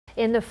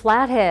In the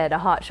Flathead, a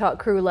hotshot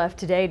crew left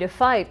today to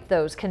fight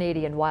those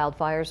Canadian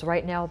wildfires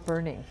right now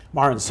burning.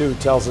 Maren Sue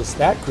tells us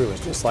that crew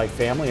is just like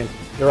family and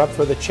they're up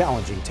for the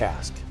challenging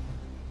task.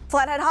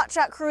 Flathead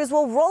Hotshot crews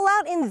will roll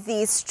out in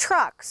these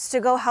trucks to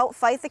go help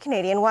fight the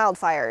Canadian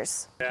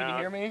wildfires. Can you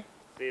hear me?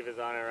 Steve is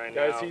on it right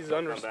now. Guys, he's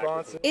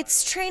unresponsive.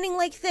 It's training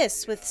like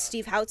this with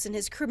Steve Houts and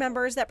his crew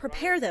members that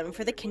prepare them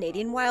for the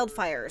Canadian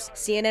wildfires.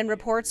 CNN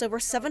reports over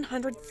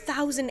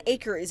 700,000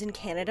 acres in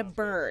Canada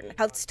burn.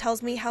 Houts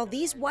tells me how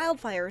these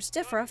wildfires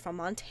differ from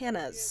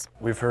Montana's.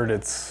 We've heard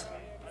it's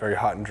very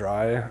hot and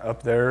dry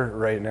up there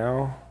right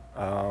now.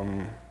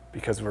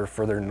 Because we're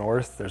further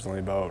north, there's only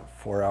about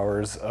 4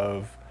 hours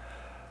of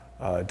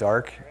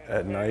dark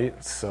at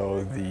night,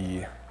 so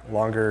the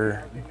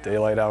longer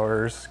daylight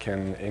hours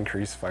can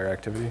increase fire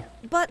activity.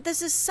 But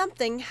this is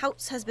something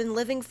Houts has been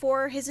living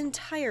for his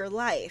entire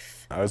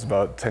life. I was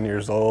about 10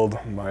 years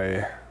old.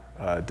 My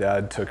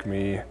dad took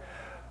me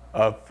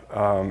up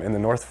in the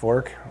North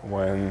Fork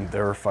when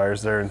there were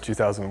fires there in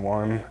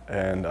 2001,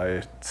 and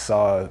I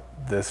saw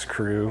this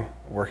crew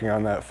working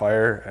on that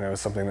fire, and it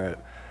was something that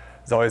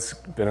has always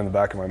been in the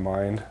back of my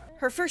mind.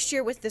 Her first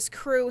year with this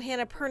crew,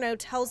 Hannah Perno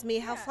tells me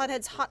how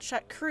Flathead's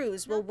hotshot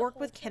crews will work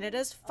with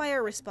Canada's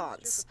fire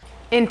response.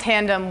 In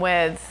tandem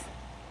with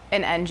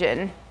an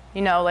engine,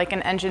 like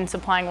an engine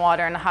supplying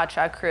water and a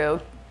hotshot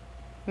crew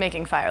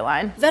making fire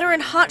line.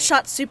 Veteran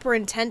hotshot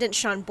superintendent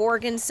Sean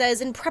Borgen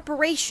says in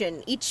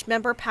preparation, each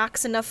member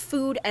packs enough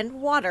food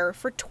and water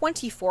for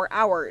 24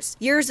 hours.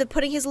 Years of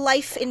putting his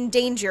life in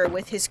danger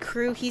with his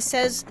crew, he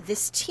says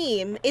this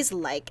team is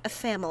like a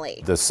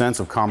family. The sense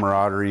of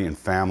camaraderie and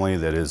family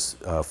that is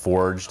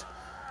forged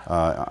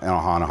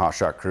on a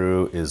hotshot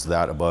crew is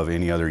that above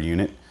any other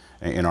unit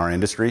in our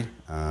industry.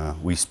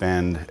 We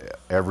spend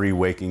every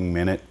waking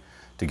minute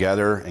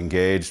together,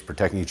 engaged,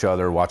 protecting each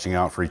other, watching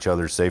out for each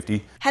other's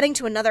safety. Heading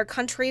to another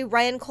country,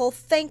 Ryan Cole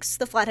thanks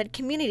the Flathead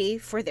community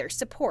for their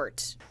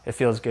support. It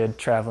feels good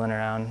traveling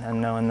around and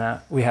knowing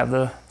that we have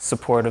the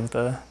support of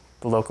the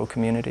local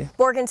community.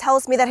 Borgen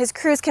tells me that his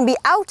crews can be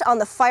out on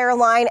the fire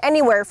line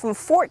anywhere from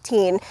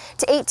 14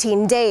 to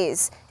 18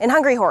 days. In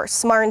Hungry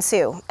Horse, Maren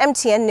Sue,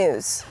 MTN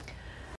News.